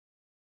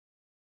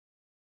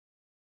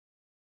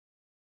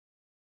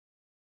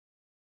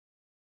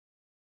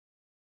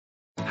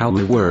How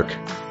We Work.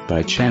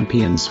 By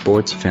Champion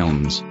Sports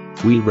Films.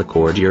 We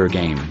record your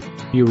game.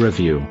 You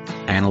review,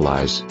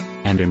 analyze,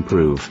 and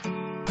improve.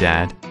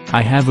 Dad,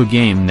 I have a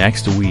game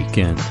next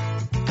weekend.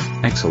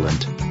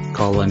 Excellent.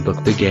 Call and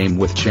book the game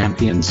with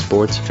Champion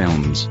Sports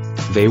Films.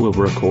 They will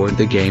record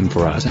the game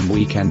for us and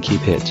we can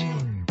keep it.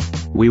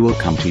 We will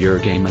come to your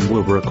game and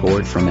will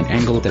record from an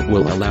angle that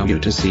will allow you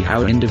to see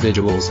how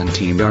individuals and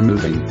team are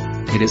moving.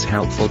 It is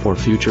helpful for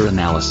future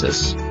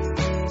analysis.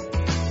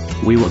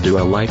 We will do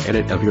a live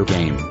edit of your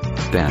game.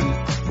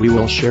 Then, we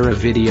will share a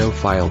video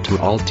file to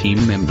all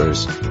team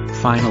members.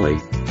 Finally,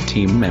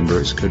 team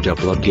members could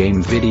upload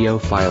game video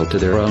file to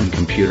their own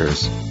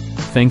computers.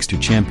 Thanks to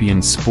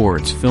Champion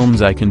Sports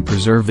Films, I can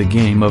preserve the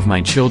game of my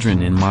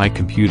children in my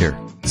computer,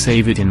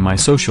 save it in my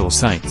social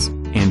sites,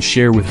 and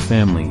share with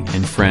family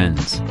and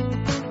friends.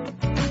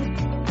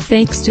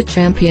 Thanks to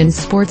Champion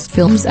Sports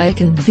Films, I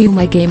can view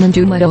my game and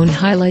do my own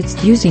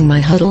highlights using my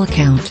Huddle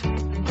account.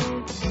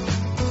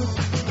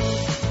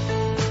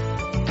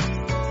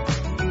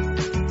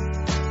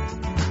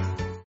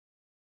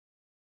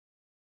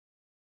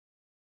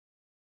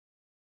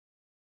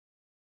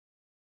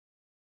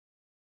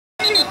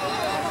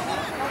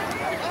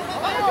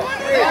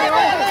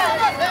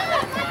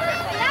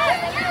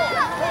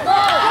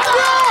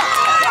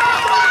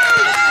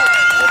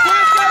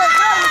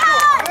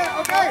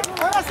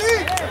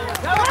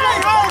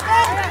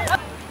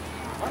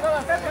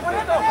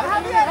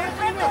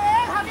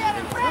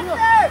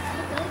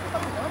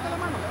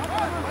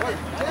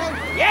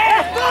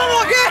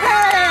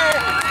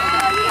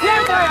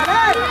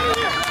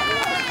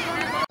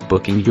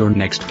 Booking your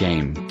next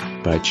game.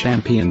 By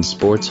Champion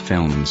Sports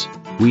Films.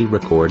 We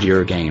record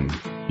your game.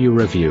 You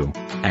review,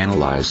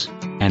 analyze,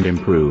 and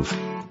improve.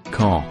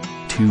 Call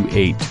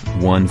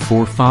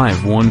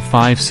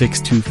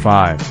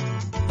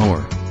 28145155625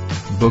 or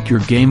book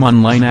your game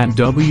online at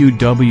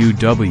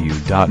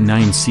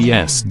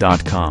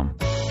www.9cs.com.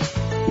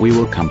 We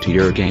will come to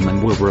your game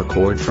and will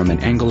record from an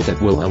angle that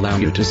will allow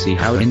you to see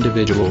how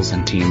individuals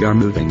and team are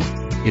moving.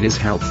 It is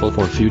helpful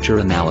for future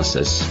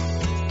analysis.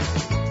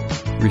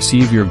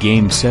 Receive your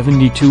game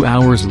 72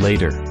 hours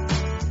later.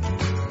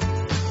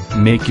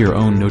 Make your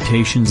own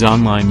notations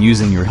online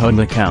using your Huddle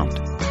account.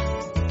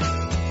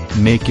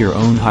 Make your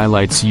own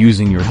highlights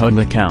using your Huddle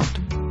account.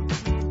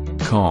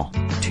 Call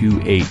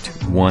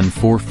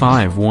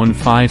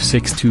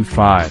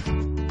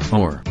 28145155625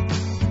 or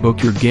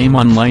book your game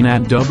online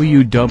at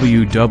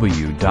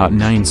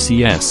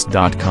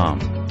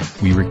www.9cs.com.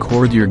 We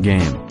record your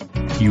game.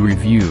 You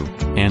review,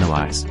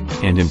 analyze,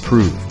 and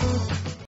improve.